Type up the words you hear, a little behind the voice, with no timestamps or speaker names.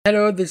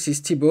Hello, this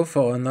is Thibaut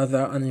for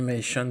another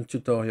animation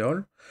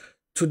tutorial.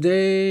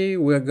 Today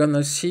we're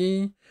gonna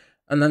see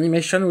an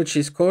animation which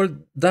is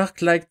called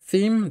Dark Light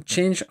Theme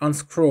Change on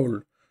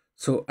Scroll.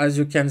 So as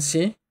you can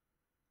see,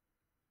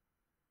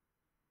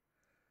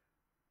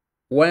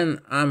 when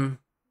I'm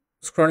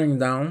scrolling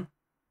down,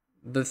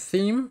 the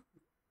theme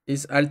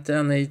is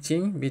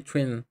alternating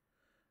between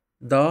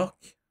dark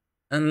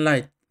and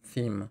light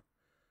theme.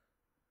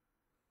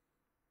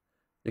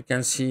 You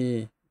can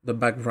see the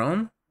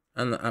background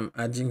and I'm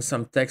adding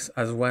some text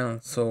as well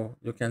so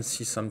you can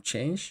see some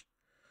change.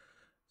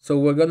 So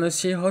we're gonna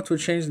see how to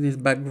change this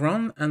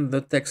background and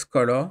the text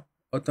color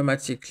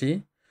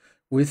automatically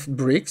with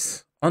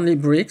bricks, only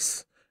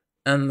bricks,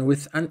 and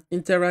with an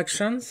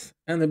interactions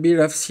and a bit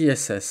of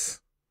CSS.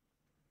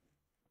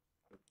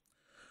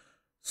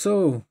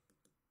 So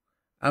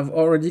I've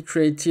already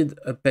created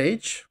a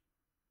page.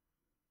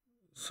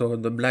 So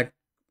the black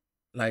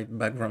light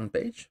background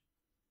page.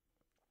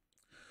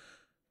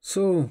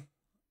 So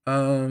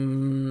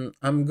I'm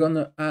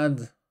gonna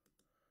add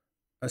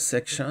a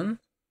section.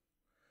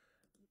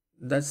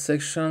 That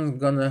section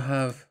gonna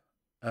have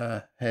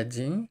a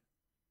heading.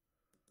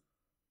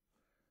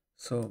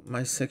 So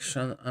my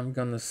section, I'm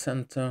gonna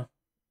center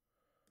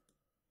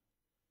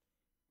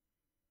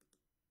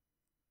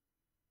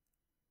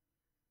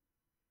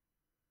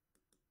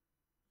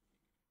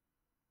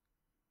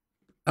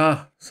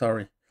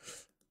sorry.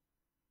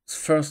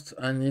 First,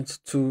 I need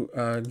to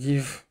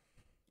give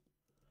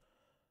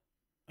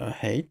a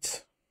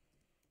height.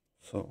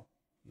 So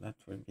that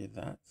will be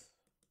that.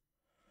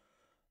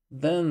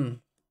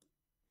 Then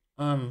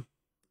I'm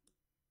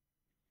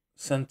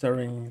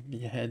centering the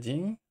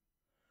heading.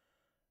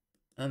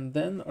 And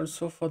then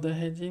also for the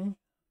heading,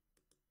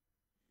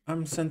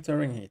 I'm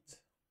centering it.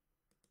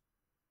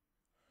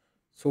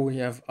 So we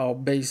have our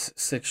base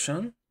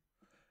section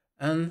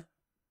and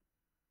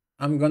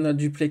I'm gonna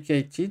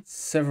duplicate it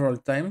several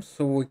times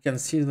so we can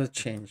see the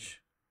change.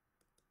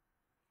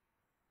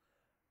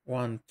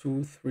 1,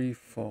 2, 3,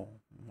 4.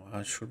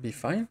 That should be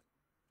fine.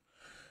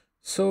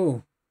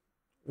 So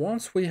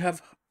once we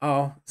have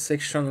our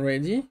section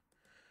ready,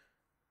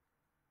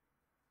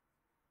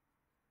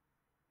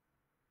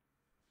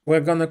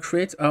 we're gonna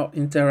create our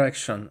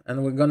interaction,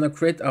 and we're gonna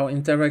create our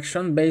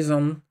interaction based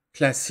on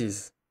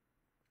classes.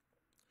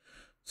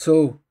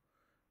 So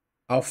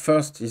our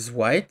first is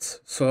white,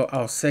 so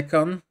our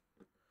second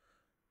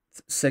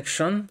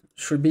section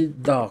should be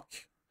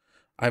dark.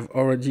 I've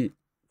already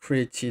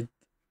created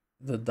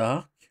the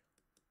dark,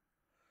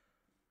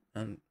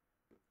 and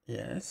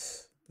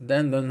yes,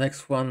 then the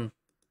next one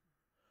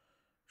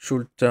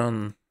should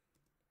turn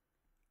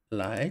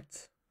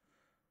light,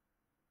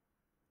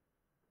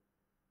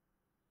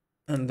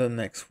 and the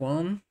next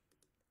one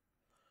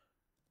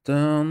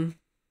turn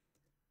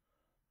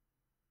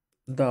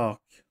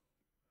dark.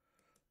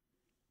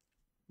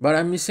 But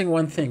I'm missing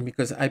one thing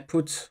because I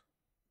put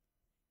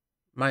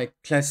my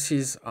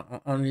classes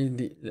are only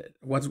the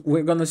what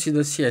we're gonna see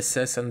the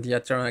CSS and the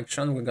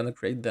interaction, we're gonna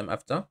create them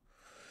after.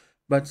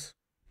 But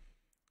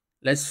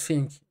let's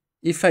think,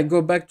 if I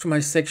go back to my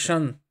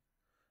section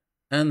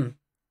and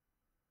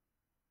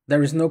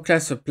there is no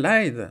class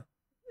applied,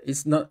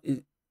 it's not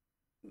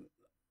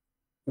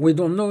we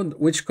don't know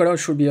which color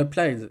should be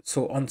applied.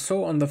 So on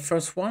the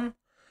first one,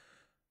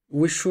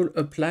 we should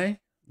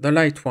apply the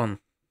light one.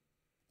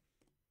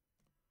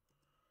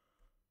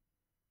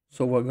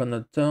 So we're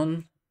gonna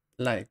turn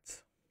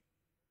light.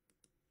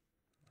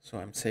 So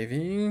I'm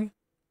saving.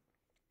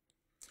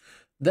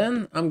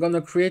 Then I'm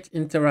gonna create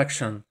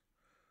interaction.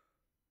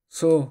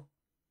 So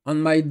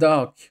on my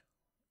dark,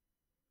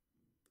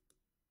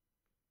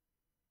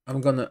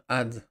 I'm gonna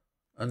add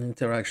an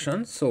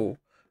interaction. So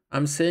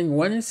I'm saying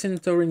when it's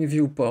entering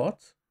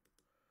viewport,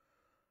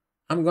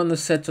 I'm gonna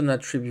set an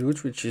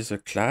attribute, which is a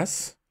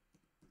class.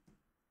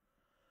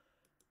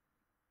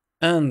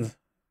 And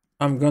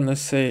I'm gonna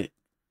say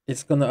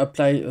it's gonna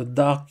apply a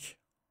dark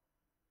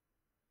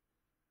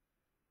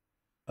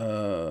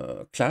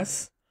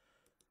class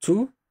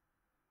to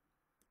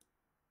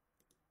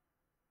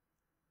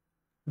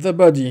the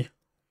body.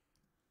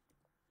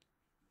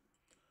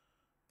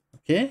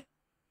 Okay.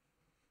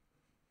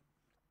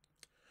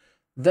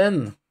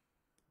 Then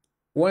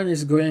when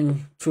it's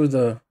going to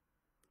the,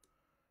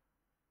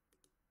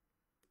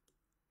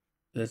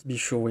 let's be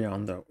sure we are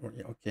on the,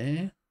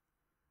 okay.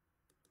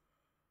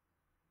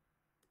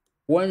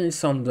 When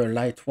it's on the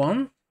light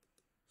one,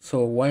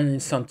 so when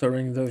it's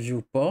entering the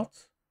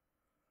viewport,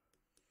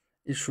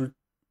 it should,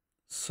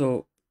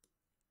 so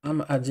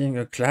I'm adding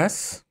a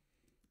class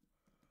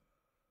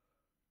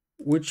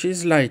which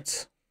is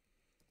light,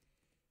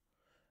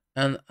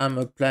 and I'm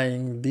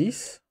applying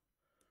this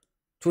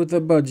to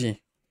the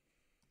body.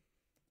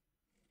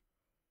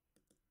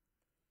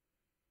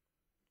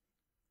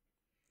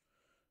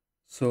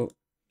 So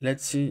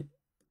let's see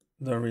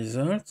the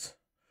result,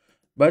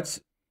 but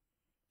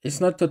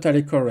it's not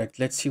totally correct.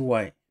 Let's see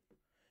why.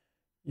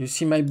 You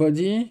see my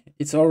body,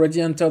 it's already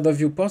entered the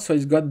viewport, so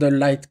it's got the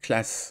light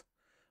class.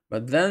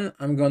 But then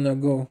I'm gonna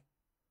go,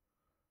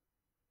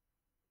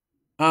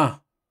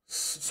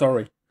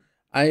 sorry.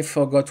 I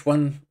forgot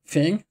one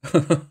thing,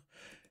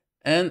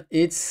 and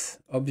it's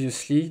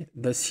obviously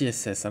the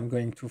CSS. I'm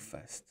going too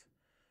fast.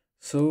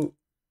 So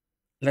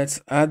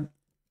let's add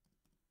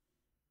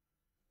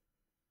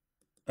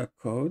a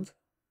code.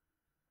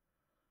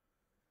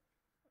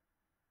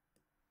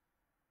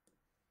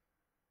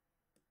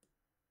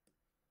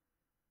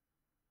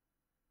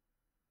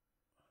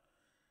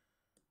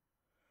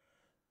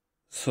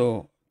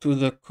 So to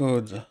the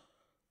code,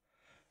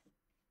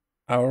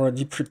 I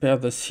already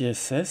prepared the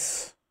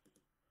CSS.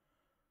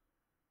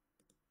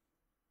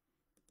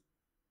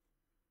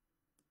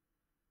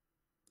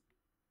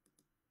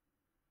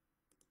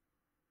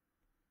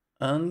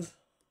 And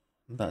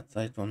that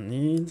I don't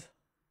need.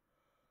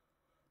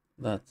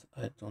 That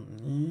I don't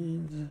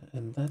need.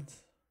 And that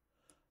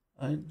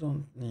I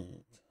don't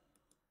need.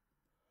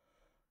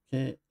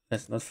 Okay,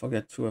 let's not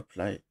forget to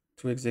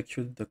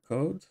execute the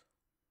code.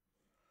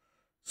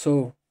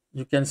 So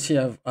you can see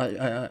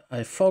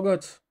I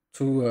forgot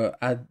to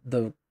add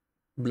the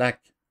black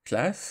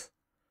class.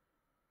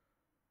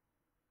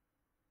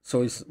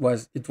 So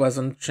it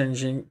wasn't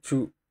changing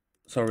to,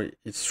 sorry,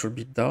 it should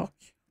be dark.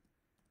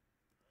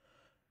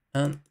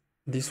 And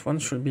this one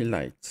should be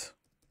light.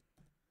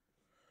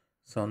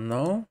 So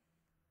now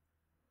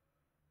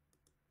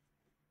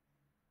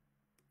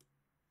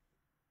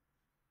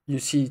you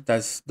see it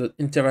as the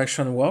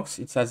interaction works.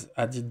 It has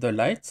added the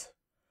light.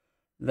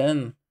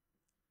 Then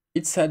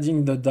it's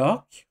adding the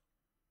dark.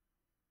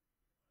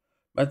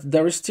 But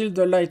there is still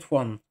the light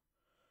one.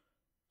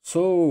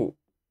 So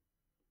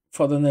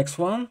for the next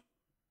one,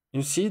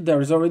 you see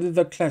there is already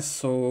the class.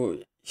 So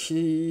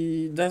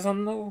he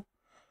doesn't know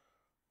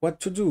what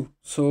to do.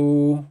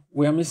 So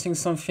we are missing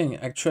something.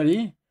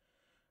 Actually,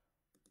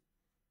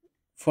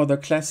 for the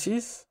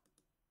classes,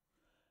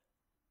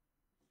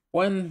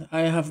 when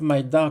I have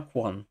my dark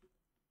one,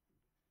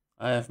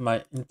 I have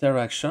my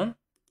interaction,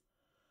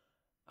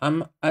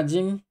 I'm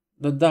adding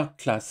the dark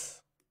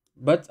class.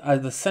 But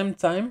at the same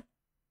time,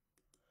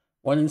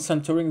 when it's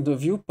entering the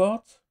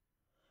viewport,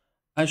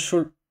 I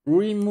should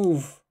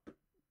remove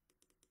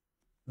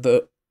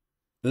the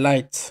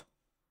light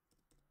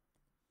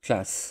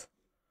class.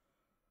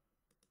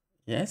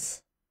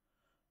 Yes.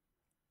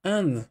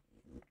 And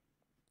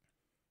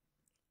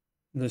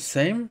the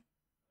same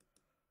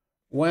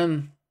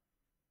when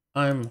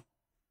I'm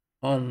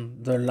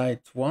on the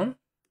light one.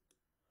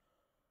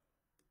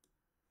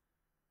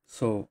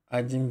 So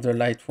adding the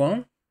light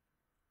one.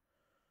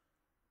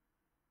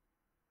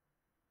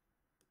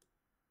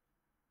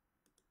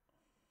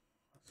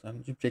 So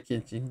I'm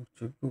duplicating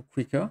to go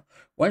quicker.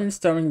 When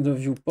installing the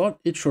viewport,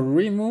 it should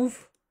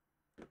remove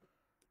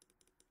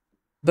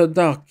the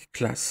dark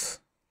class.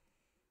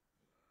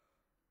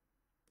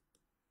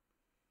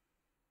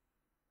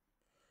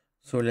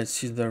 So let's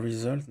see the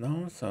result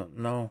now. So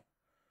now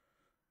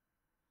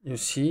you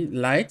see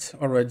light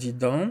already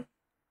done.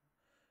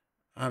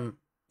 I'm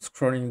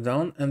scrolling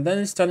down and then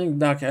it's turning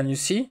dark, and you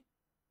see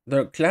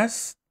the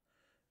class,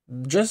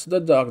 just the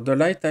dark, the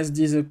light has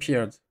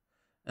disappeared.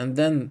 And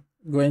then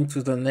going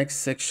to the next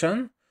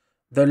section,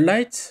 the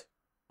light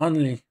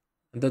only,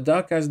 the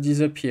dark has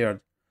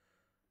disappeared.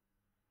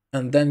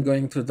 And then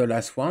going to the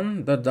last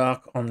one, the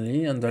dark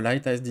only and the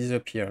light has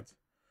disappeared.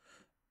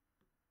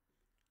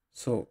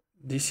 So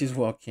this is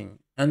working.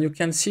 And you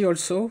can see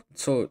also,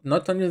 so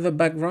not only the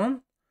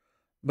background,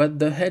 but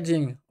the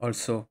heading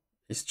also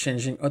is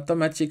changing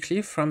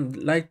automatically from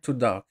light to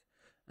dark.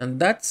 And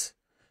that's,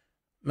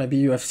 maybe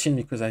you have seen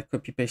because I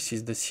copy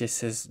pasted the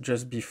CSS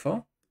just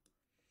before,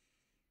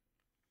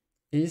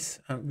 is,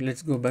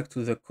 let's go back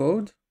to the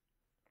code.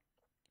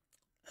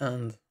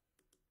 And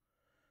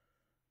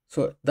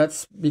so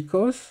that's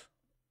because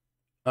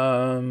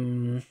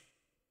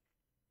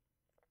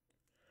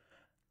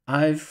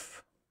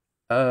I've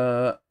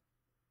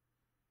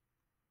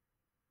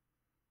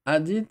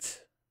added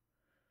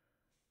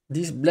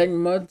this blend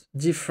mode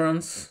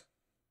difference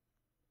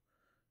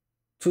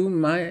to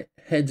my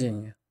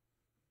heading.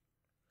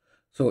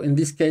 So in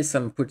this case,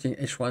 I'm putting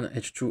H1,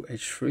 H2,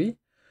 H3,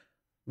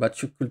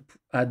 but you could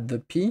add the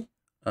P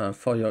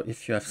for your,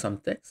 if you have some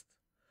text.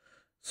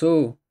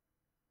 So,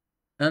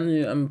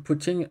 and I'm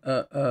putting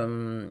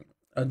a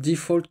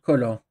default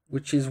color,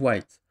 which is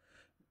white.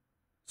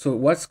 So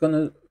what's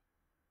the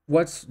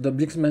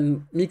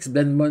mix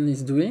blend mode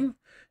is doing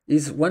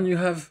is, when you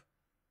have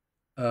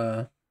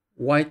a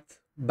white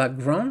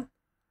background,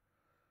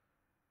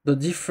 the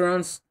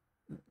difference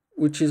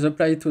which is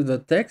applied to the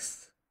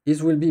text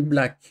will be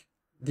black.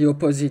 The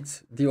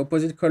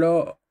opposite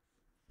color,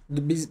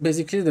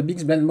 basically the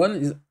mix blend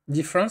mode is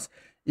difference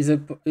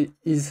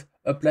is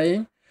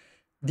applying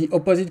the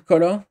opposite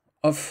color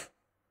of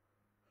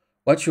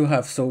what you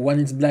have. So when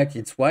it's black,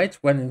 it's white.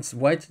 When it's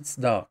white, it's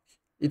dark.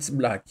 It's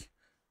black.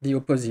 The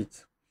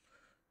opposite.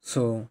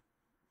 So,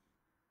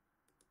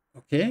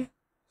 okay.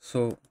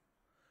 So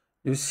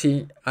you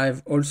see,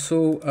 I've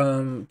also,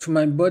 to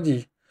my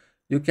body,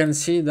 you can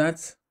see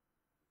that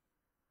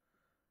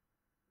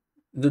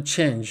the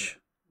change.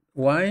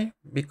 Why?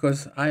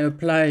 Because I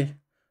apply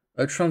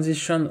a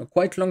transition, a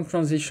quite long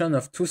transition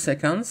of 2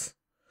 seconds.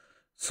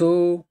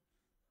 So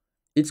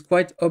it's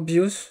quite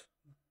obvious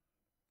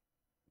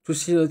to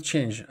see the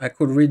change. I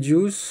could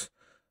reduce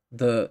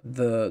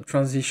the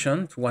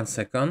transition to 1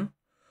 second.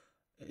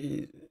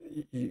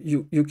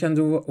 You can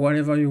do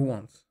whatever you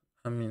want.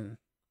 I mean,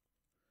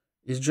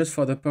 it's just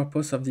for the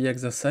purpose of the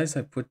exercise.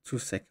 I put 2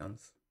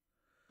 seconds.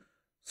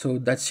 So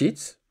that's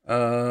it.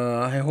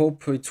 I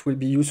hope it will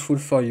be useful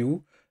for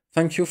you.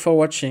 Thank you for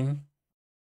watching.